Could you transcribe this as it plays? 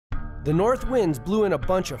The north winds blew in a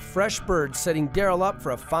bunch of fresh birds, setting Daryl up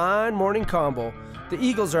for a fine morning combo. The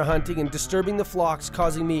eagles are hunting and disturbing the flocks,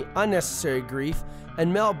 causing me unnecessary grief,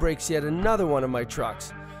 and Mel breaks yet another one of my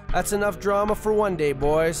trucks. That's enough drama for one day,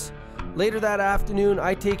 boys. Later that afternoon,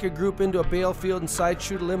 I take a group into a bale field and side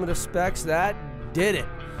shoot a limit of specs. That did it.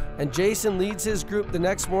 And Jason leads his group the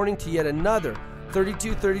next morning to yet another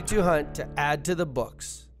 32-32 hunt to add to the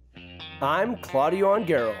books. I'm Claudio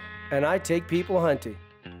Ongaro, and I take people hunting.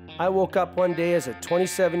 I woke up one day as a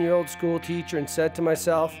 27-year-old school teacher and said to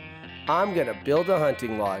myself, I'm gonna build a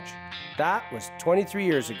hunting lodge. That was 23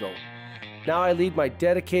 years ago. Now I lead my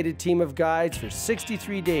dedicated team of guides for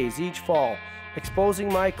 63 days each fall,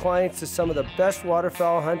 exposing my clients to some of the best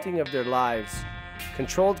waterfowl hunting of their lives.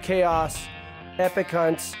 Controlled chaos, epic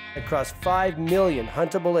hunts across 5 million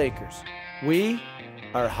huntable acres. We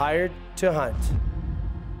are hired to hunt.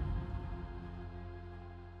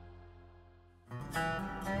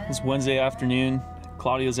 It's Wednesday afternoon.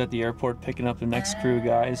 Claudio's at the airport picking up the next crew of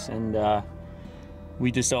guys, and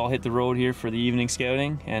we just all hit the road here for the evening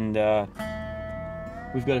scouting, and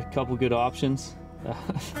we've got a couple good options.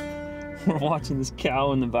 We're watching this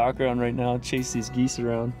cow in the background right now chase these geese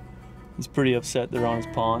around. He's pretty upset they're on his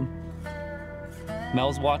pond.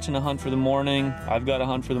 Mel's watching a hunt for the morning. I've got a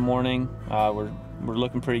hunt for the morning. We're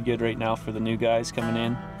looking pretty good right now for the new guys coming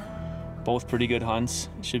in. Both pretty good hunts.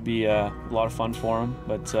 It should be a lot of fun for them,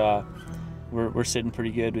 but we're sitting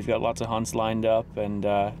pretty good. We've got lots of hunts lined up and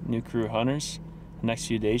new crew hunters. The next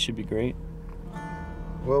few days should be great.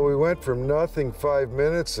 Well, we went from nothing 5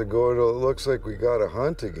 minutes ago to it looks like we got a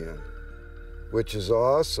hunt again, which is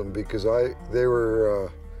awesome because they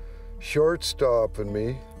were short-stopping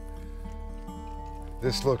me.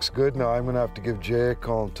 This looks good now. I'm gonna have to give Jay a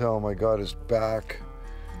call and tell him I got his back.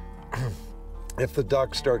 If the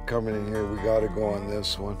ducks start coming in here, we gotta go on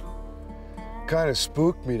this one. Kind of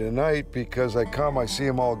spooked me tonight because I see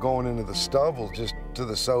them all going into the stubble just to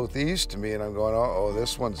the southeast of me, and I'm going, uh-oh,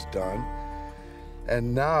 this one's done.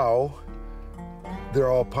 And now they're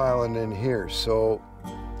all piling in here, so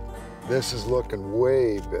this is looking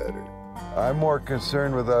way better. I'm more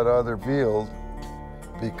concerned with that other field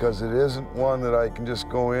because it isn't one that I can just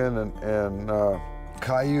go in and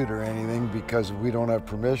coyote or anything because we don't have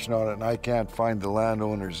permission on it and I can't find the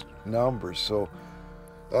landowner's number. So,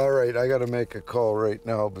 all right, I gotta make a call right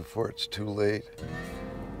now before it's too late.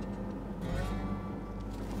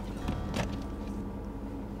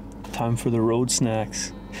 Time for the road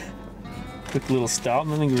snacks. Quick little stop.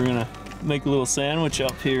 I think we're gonna make a little sandwich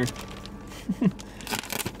up here.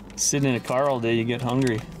 Sitting in a car all day, you get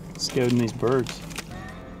hungry. Scouting these birds.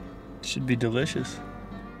 Should be delicious.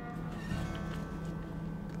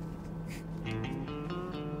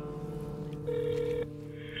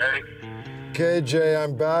 Okay, Jay,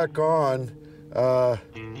 I'm back on.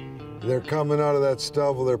 They're coming out of that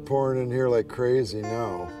stubble. They're pouring in here like crazy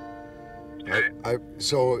now.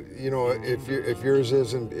 So you know, if yours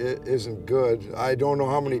isn't good, I don't know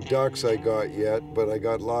how many ducks I got yet, but I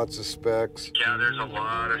got lots of specks. Yeah, there's a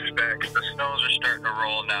lot of specks. The snows are starting to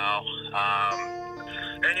roll now.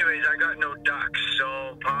 Anyways, I got no ducks,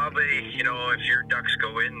 so probably, you know, if your ducks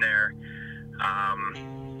go in there,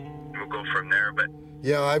 we'll go from there. But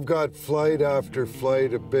yeah, I've got flight after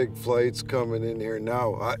flight of big flights coming in here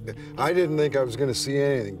now. I didn't think I was going to see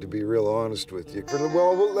anything, to be real honest with you.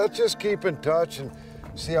 Well, let's just keep in touch and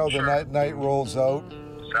see how sure. the night rolls out.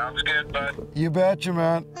 Sounds good, bud. You betcha,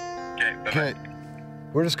 man. Okay.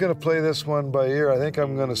 We're just going to play this one by ear. I think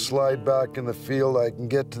I'm going to slide back in the field. I can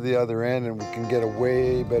get to the other end and we can get a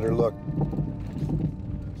way better look.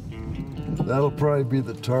 That'll probably be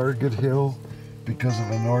the target hill because of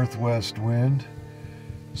a northwest wind.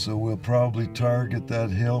 So we'll probably target that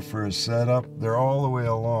hill for a setup. They're all the way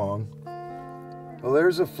along. Well,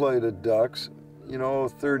 there's a flight of ducks, you know,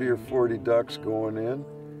 30 or 40 ducks going in.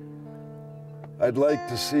 I'd like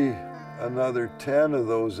to see another 10 of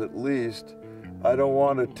those at least. I don't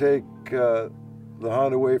want to take the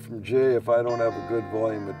hunt away from Jay if I don't have a good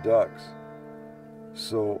volume of ducks.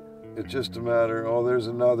 So it's just a matter, oh, there's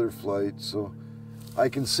another flight. So I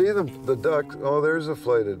can see them, the ducks, oh, there's a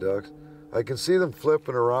flight of ducks. I can see them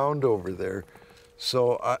flipping around over there.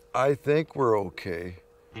 So I think we're okay.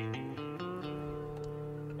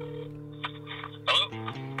 Hello?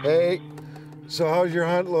 Hey, so how's your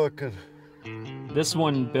hunt looking? This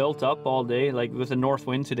one built up all day, like with the north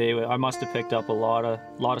wind today. I must have picked up a lot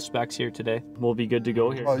of specs here today. We'll be good to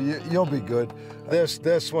go here. Oh, you'll be good.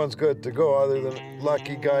 This one's good to go. Other than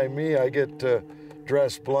lucky guy me, I get to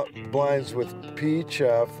dress blinds with pea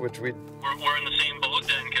chaff, which We're in the same boat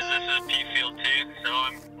then, because this is pea field too. So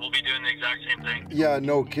we'll be doing the exact same thing. Yeah,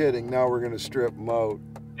 no kidding. Now we're gonna strip them out.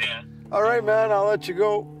 Yeah. All right, man, I'll let you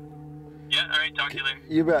go. Yeah, all right, talk to you later.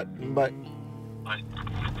 You bet. Bye. Bye.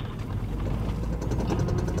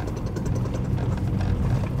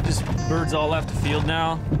 Just birds all left the field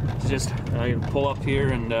now. Just I gotta pull up here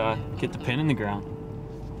and get the pin in the ground.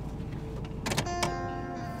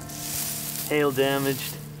 Hail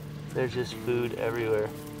damaged. There's just food everywhere.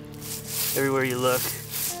 Everywhere you look.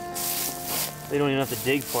 They don't even have to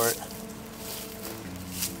dig for it.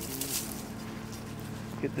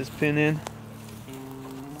 Get this pin in.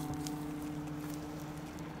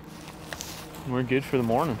 We're good for the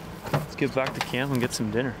morning. Let's get back to camp and get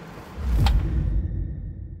some dinner.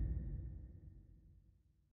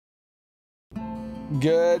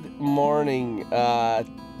 Good morning.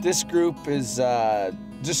 This group is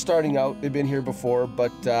just starting out. They've been here before,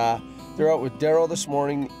 but they're out with Daryl this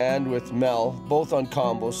morning and with Mel, both on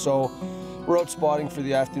combos. So we're out spotting for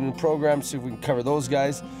the afternoon program, see if we can cover those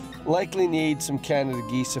guys. Likely need some Canada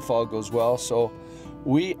geese if all goes well. So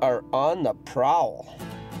we are on the prowl.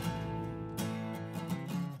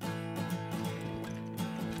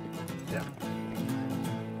 Yeah.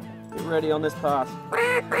 Get ready on this path.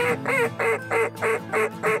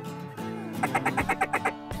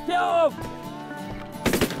 Kill him!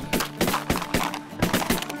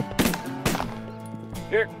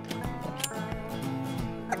 Here.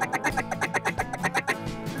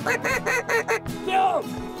 Kill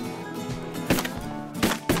him!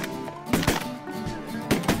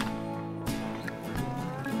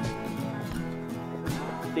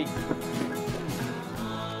 Deep.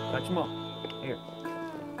 Touch him up. Here.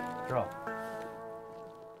 Draw.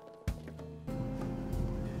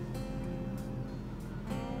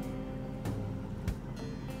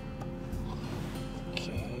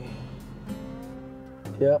 Okay.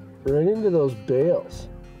 Yep, right into those bales.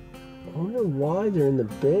 I wonder why they're in the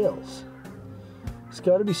bales. There's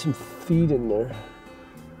got to be some feed in there.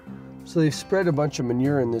 So they've spread a bunch of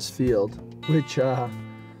manure in this field, which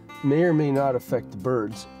may or may not affect the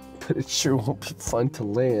birds, but it sure won't be fun to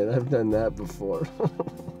land. I've done that before.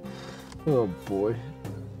 Oh boy.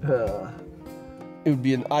 It would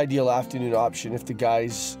be an ideal afternoon option if the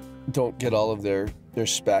guys don't get all of their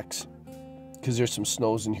specs, because there's some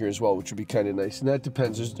snows in here as well, which would be kind of nice. And that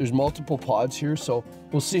depends. There's multiple pods here, so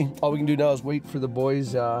we'll see. All we can do now is wait for the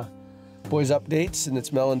boys updates, and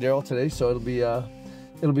it's Mel and Daryl today, so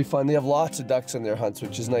it'll be fun. They have lots of ducks on their hunts,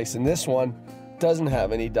 which is nice. And this one doesn't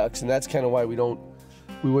have any ducks, and that's kind of why we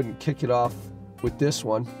wouldn't kick it off with this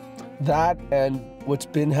one. That, and what's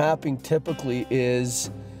been happening typically is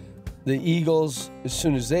the eagles, as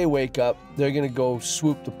soon as they wake up, they're gonna go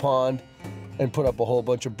swoop the pond and put up a whole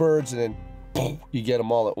bunch of birds, and then boom, you get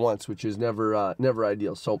them all at once, which is never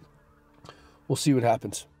ideal. So we'll see what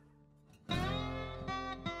happens.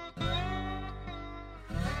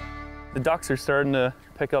 The ducks are starting to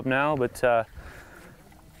pick up now, but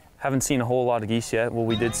haven't seen a whole lot of geese yet. Well,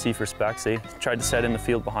 we did see for specks. They tried to set in the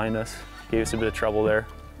field behind us. Gave us a bit of trouble there,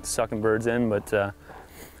 sucking birds in, but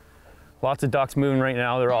lots of ducks moving right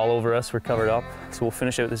now. They're all over us. We're covered up. So we'll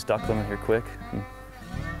finish out this duck limit here quick and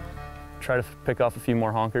try to pick off a few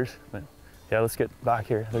more honkers. But yeah, let's get back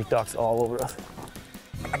here. There's ducks all over us.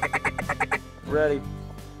 Ready.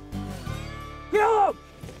 Kill 'em!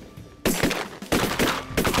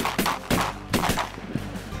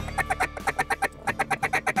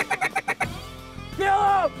 Kill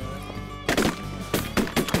 'em!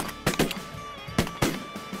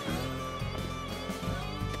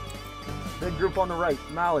 Big group on the right,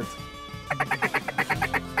 mallards.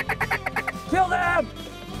 Kill them!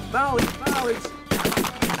 Mallards, mallards.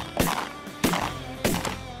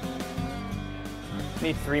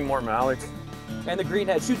 Need 3 more mallards. And the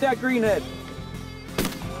greenhead, shoot that greenhead.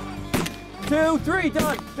 2, 3,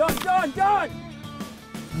 done, done, done, done!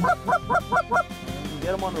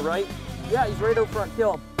 Get him on the right. Yeah, he's right out front,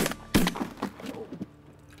 kill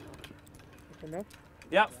him.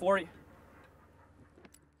 Yeah, 40.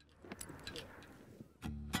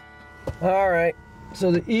 All right,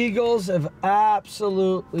 so the eagles have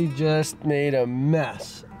absolutely just made a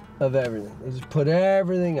mess of everything. They just put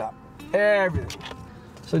everything up, everything.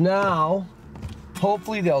 So now,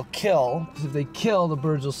 hopefully they'll kill, because if they kill, the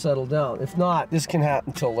birds will settle down. If not, this can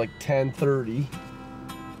happen till like 10:30.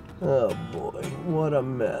 Oh boy, what a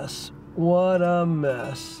mess. What a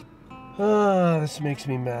mess. Ah, this makes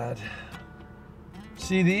me mad.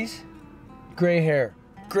 See these? Gray hair,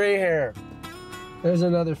 gray hair. There's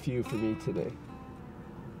another few for me today.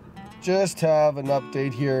 Just have an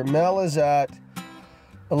update here. Mel is at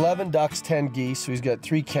 11 ducks, 10 geese. So he's got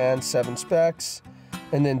 3 cans, 7 specks.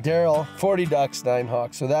 And then Daryl, 40 ducks, 9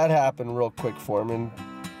 hawks. So that happened real quick for him. In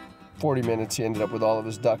 40 minutes, he ended up with all of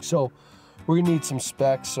his ducks. So We're gonna need some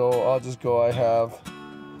specs, so I'll just go.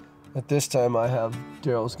 At this time, I have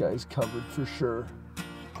Daryl's guys covered for sure.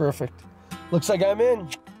 Perfect. Looks like I'm in.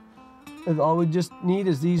 And all we just need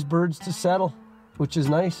is these birds to settle, which is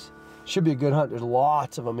nice. Should be a good hunt. There's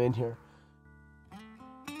lots of them in here.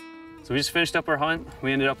 So we just finished up our hunt.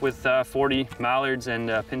 We ended up with 40 mallards and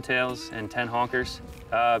pintails and 10 honkers.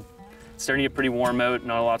 It's starting to get pretty warm out,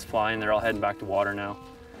 not a lot's flying. They're all heading back to water now.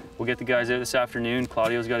 We'll get the guys out this afternoon.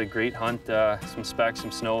 Claudio's got a great hunt, some specks,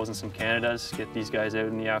 some snows, and some Canadas. Get these guys out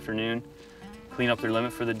in the afternoon, clean up their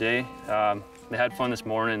limit for the day. They had fun this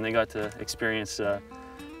morning. They got to experience a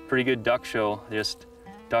pretty good duck show. Just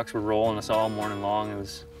ducks were rolling us all morning long. It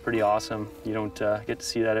was pretty awesome. You don't get to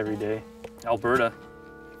see that every day. Alberta,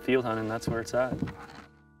 field hunting, that's where it's at.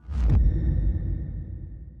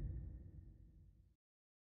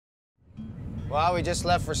 Well, we just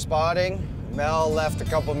left for spotting. Mel left a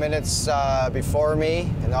couple minutes before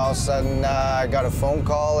me, and all of a sudden I got a phone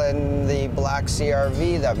call, and the black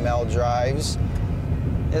CRV that Mel drives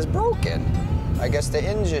is broken. I guess the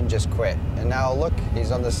engine just quit, and now look,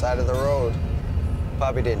 he's on the side of the road.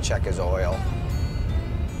 Probably didn't check his oil.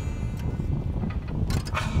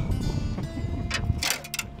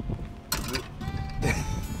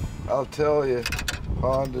 I'll tell you,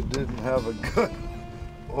 Honda didn't have a good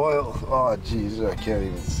oil. Oh, geez, I can't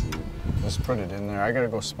even see it. Just put it in there. I gotta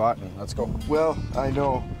go spotting. Let's go. Well, I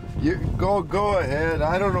know. You go ahead.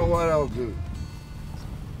 I don't know what I'll do.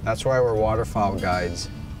 That's why we're waterfowl guides.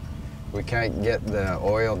 We can't get the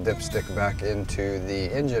oil dipstick back into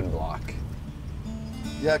the engine block.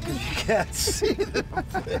 Yeah, because you can't see the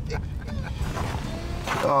thing.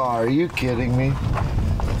 Oh, are you kidding me?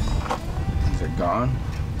 Is it gone?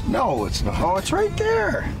 No, it's not. Oh, it's right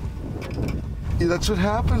there. Yeah, that's what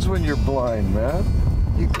happens when you're blind, man.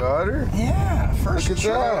 You got her? Yeah, first Look at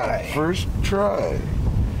try. that. First try.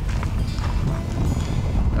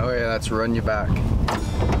 Oh yeah, that's run you back.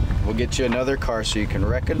 We'll get you another car so you can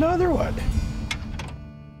wreck another one.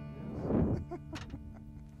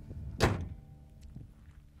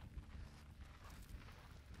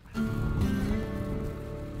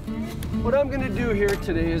 What I'm gonna do here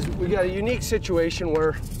today is we got a unique situation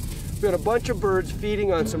where we got a bunch of birds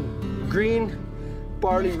feeding on some green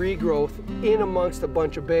barley regrowth in amongst a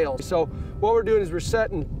bunch of bales. So what we're doing is we're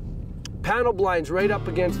setting panel blinds right up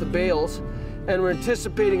against the bales, and we're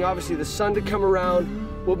anticipating obviously the sun to come around.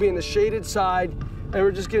 We'll be in the shaded side, and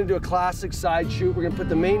we're just gonna do a classic side shoot. We're gonna put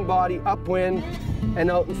the main body upwind and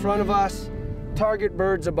out in front of us, target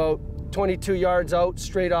birds about 22 yards out,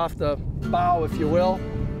 straight off the bow, if you will,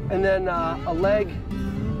 and then a leg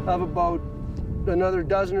of about another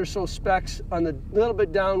dozen or so specks on the little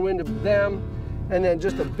bit downwind of them, and then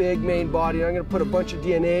just a big main body. I'm gonna put a bunch of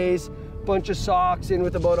DNAs, bunch of socks in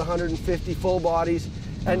with about 150 full bodies,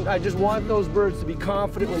 and I just want those birds to be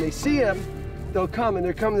confident when they see them, they'll come, and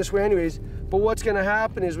they're coming this way anyways. But what's gonna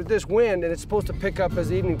happen is with this wind, and it's supposed to pick up as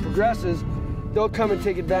the evening progresses, they'll come and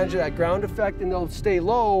take advantage of that ground effect, and they'll stay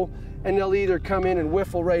low, and they'll either come in and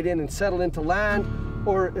whiffle right in and settle into land,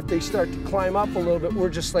 or if they start to climb up a little bit, we're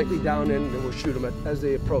just slightly down in and we'll shoot them as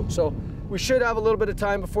they approach. So we should have a little bit of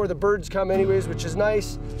time before the birds come anyways, which is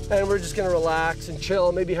nice, and we're just gonna relax and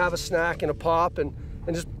chill, maybe have a snack and a pop, and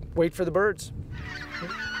just wait for the birds.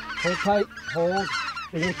 Hold tight, hold.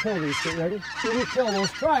 We're gonna kill these, get ready? We're gonna kill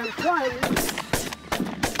those, try them.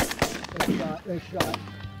 Nice shot.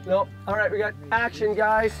 No, all right, we got action,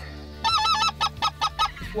 guys.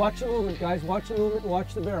 Watch the movement, guys, watch the movement,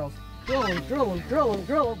 watch the barrels. Drill him, drill him, drill him,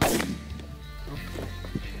 drill him.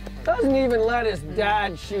 Doesn't even let his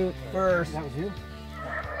dad shoot first. That was you?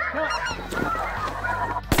 No.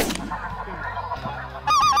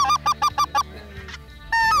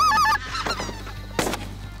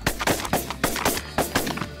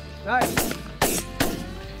 Nice.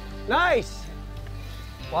 Nice.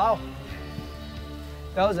 Wow.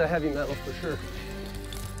 That was a heavy metal for sure.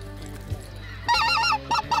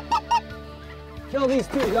 Kill these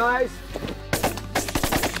two guys.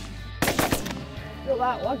 Kill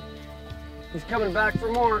that one. He's coming back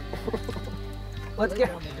for more. Let's get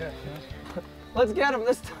him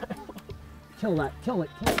this time. Kill that, kill it,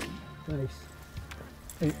 kill it. Nice.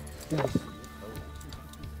 Hey, nice.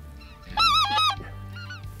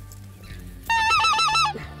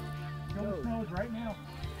 Kill the snows right now.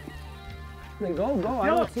 Then go, I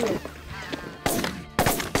don't see it.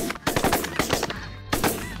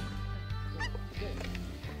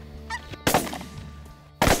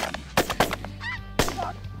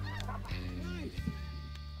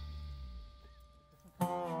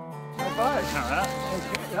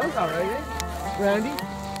 That was all right, eh? Randy,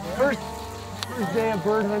 first day of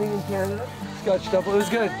bird hunting in Canada. Scotched up, it was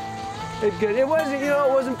good. It's good. It wasn't, you know,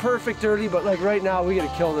 it wasn't perfect early, but like right now we could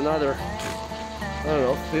have killed another, I don't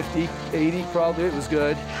know, 50, 80 probably. It was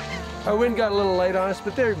good. Our wind got a little light on us,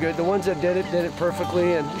 but they're good. The ones that did it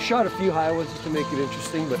perfectly, and we shot a few high ones just to make it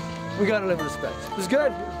interesting, but we got to live with the specs. It was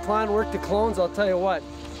good. Plan worked the clones, I'll tell you what.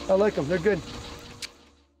 I like them, they're good.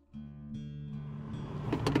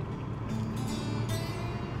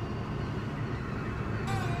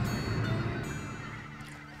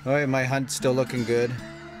 All right, my hunt's still looking good.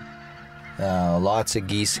 Lots of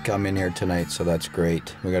geese come in here tonight, so that's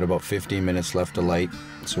great. We got about 15 minutes left of light,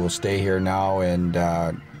 so we'll stay here now and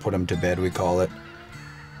put them to bed, we call it.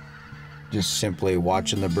 Just simply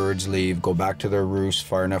watching the birds leave, go back to their roost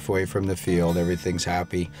far enough away from the field. Everything's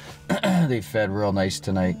happy. They fed real nice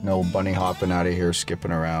tonight. No bunny hopping out of here,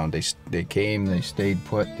 skipping around. They came, they stayed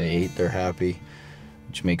put, they ate, they're happy,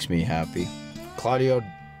 which makes me happy. Claudio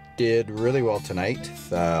did really well tonight.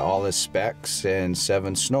 All his specs and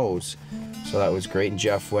 7 snows. So that was great. And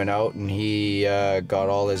Jeff went out and he got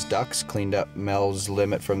all his ducks, cleaned up Mel's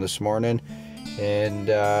limit from this morning, and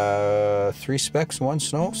 3 specs, 1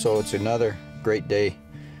 snow. So it's another great day.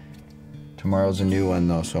 Tomorrow's a new one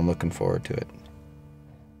though, so I'm looking forward to it.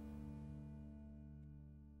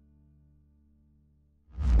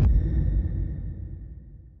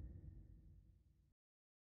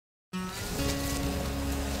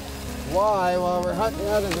 Why? Well, we're hunting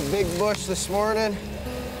out of the big bush this morning,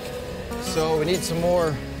 so we need some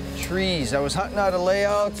more trees. I was hunting out of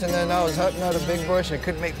layouts, and then I was hunting out of big bush. I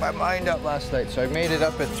couldn't make my mind up last night, so I made it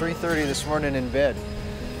up at 3:30 this morning in bed.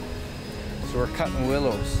 So we're cutting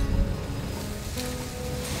willows.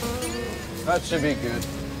 That should be good.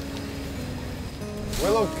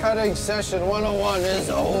 Willow cutting session 101 is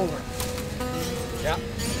over. Yeah,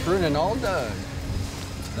 pruning all done.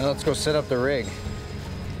 Now let's go set up the rig.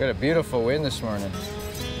 Got a beautiful wind this morning.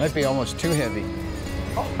 Might be almost too heavy.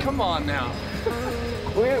 Oh, come on now.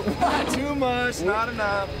 What? Too much, not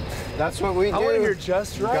enough. That's what we do. I want to hear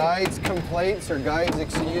just right. Guides complaints or guides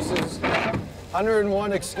excuses.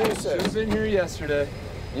 101 excuses. Should have been here yesterday.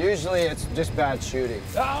 Usually it's just bad shooting.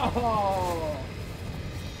 Oh!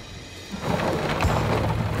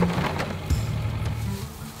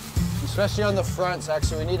 Especially on the fronts.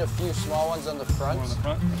 Actually, we need a few small ones on the front. On the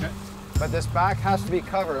front, okay. But this back has to be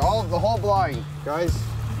covered. The whole blind, guys.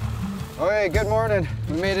 Okay, good morning.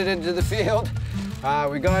 We made it into the field.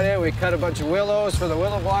 We got in, we cut a bunch of willows for the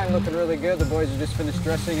willow blind, looking really good. The boys have just finished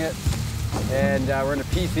dressing it. And we're in a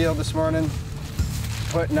pea field this morning,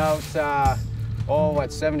 putting out, 70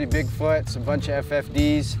 Bigfoots, a bunch of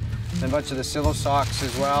FFDs, and a bunch of the Silo socks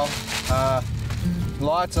as well.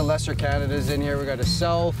 Lots of lesser Canadas in here. We got a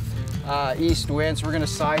south, east wind, so we're gonna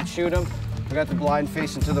side shoot them. We got the blind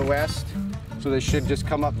facing to the west, so they should just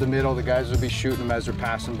come up the middle. The guys will be shooting them as they're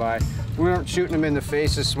passing by. We weren't shooting them in the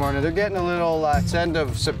face this morning. They're getting a little, it's end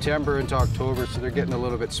of September into October, so they're getting a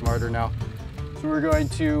little bit smarter now. So we're going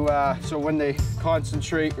to, so when they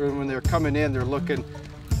concentrate, or when they're coming in, they're looking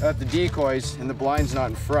at the decoys, and the blind's not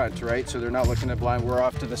in front, right? So they're not looking at blind, we're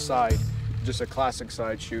off to the side. Just a classic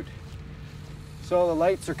side shoot. So the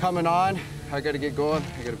lights are coming on. I gotta get going.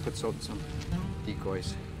 I gotta put some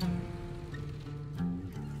decoys.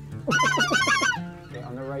 Okay,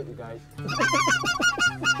 on the right, you guys.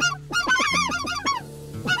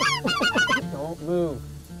 Don't move.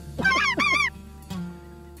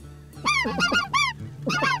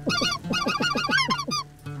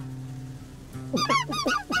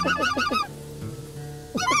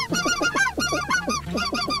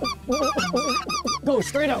 Go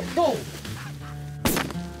straight out, go!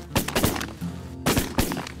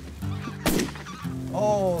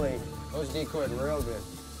 Holy, those decoyed real good.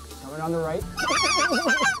 Coming on the right.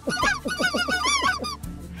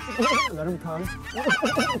 Let him come.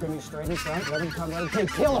 Bring me straight in front. Let him come. Let him come.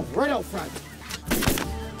 Kill him right out front.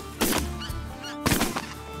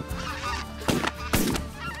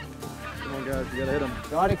 Come on, guys. You gotta hit him.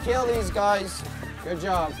 Gotta kill these guys. Good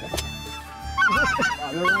job.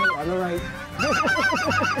 On the right. On the right.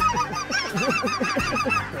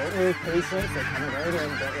 Don't move. Patience. They're coming right in.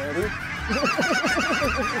 Get ready.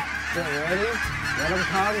 Get ready. Let him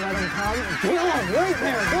come. Let him come. Kill him right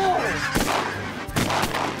there. Go.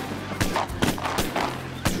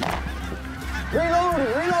 Reload!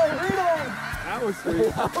 Reload! Reload! That was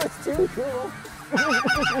sweet. That was too cool.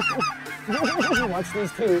 Watch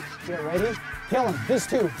these two. Get ready. Kill them. These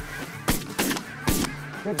two.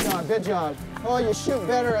 Good job. Good job. Oh, you shoot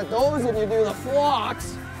better at those than you do the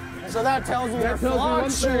flocks. So that tells me you're flock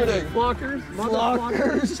shooting. Flockers.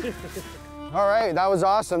 Flockers. All right, that was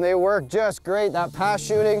awesome. They worked just great. That pass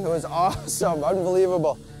shooting was awesome.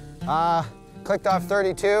 Unbelievable. Clicked off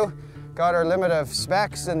 32. got our limit of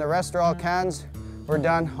specs and the rest are all cans. We're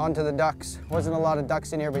done, on to the ducks. Wasn't a lot of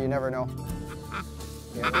ducks in here, but you never know.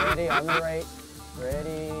 Get ready, on the right.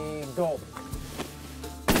 Ready, go.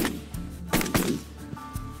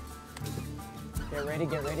 Get ready,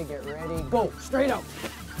 get ready, get ready, go. Straight out.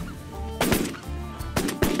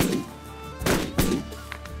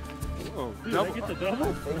 Oh, did I get the double?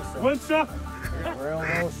 I think so. What's up? Real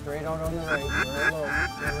low, straight out on the right, real low.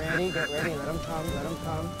 Get ready, let them come, let them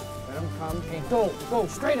come, let them come. Okay, go,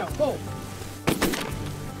 straight out, go.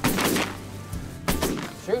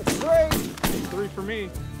 Shoot straight. 3 for me.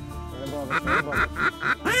 Right above it, right above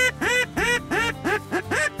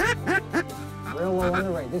it. Real low on the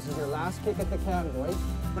right. This is your last kick at the can, boys.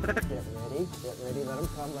 Get ready, let them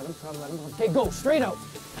come, let them come, let them come. Okay, go, straight out.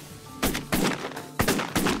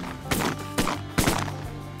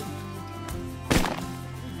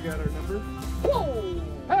 You got our number? Whoa!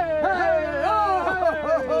 Hey! Oh!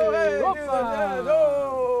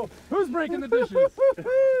 Who's breaking the dishes?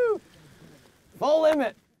 Full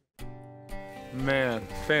limit. Man,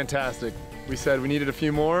 fantastic. We said we needed a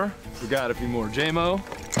few more. We got a few more. J-Mo,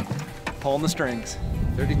 pulling the strings.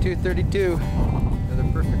 32-32.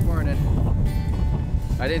 Another perfect morning.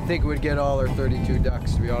 I didn't think we'd get all our 32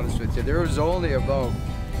 ducks, to be honest with you. There was only about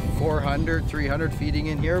 400, 300 feeding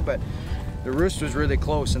in here, but the roost was really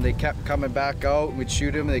close and they kept coming back out. We'd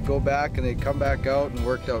shoot them, they'd go back and they'd come back out and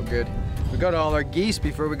worked out good. We got all our geese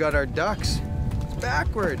before we got our ducks. It's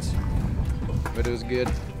backwards, but it was good.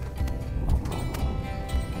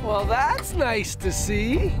 Well, that's nice to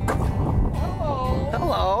see. Hello.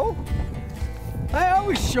 Hello. I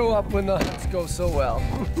always show up when the hunts go so well.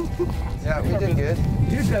 Yeah, we did good.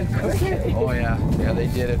 You did good. Oh yeah, yeah, they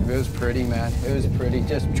did it. It was pretty, man. It was pretty.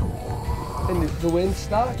 Just. And the wind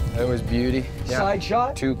stopped? It was beauty. Yeah. Side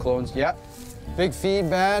shot? 2 clones. Yeah. Big feed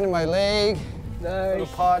band in my leg. Nice. Little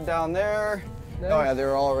pod down there. Nice. Oh yeah, they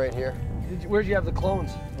were all right here. Where'd you have the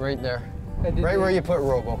clones? Right there. And Right where you put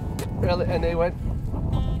Robo. Really? And they went,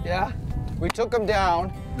 yeah? We took them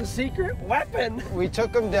down. The secret weapon. We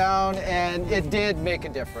took them down and it did make a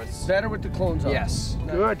difference. Better with the clones on. Yes.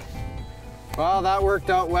 Good. Well, that worked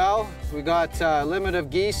out well. We got a limit of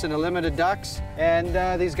geese and a limit of ducks, and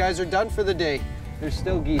these guys are done for the day. There's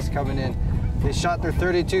still geese coming in. They shot their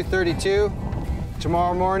 32-32.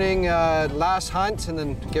 Tomorrow morning, last hunt, and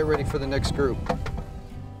then get ready for the next group.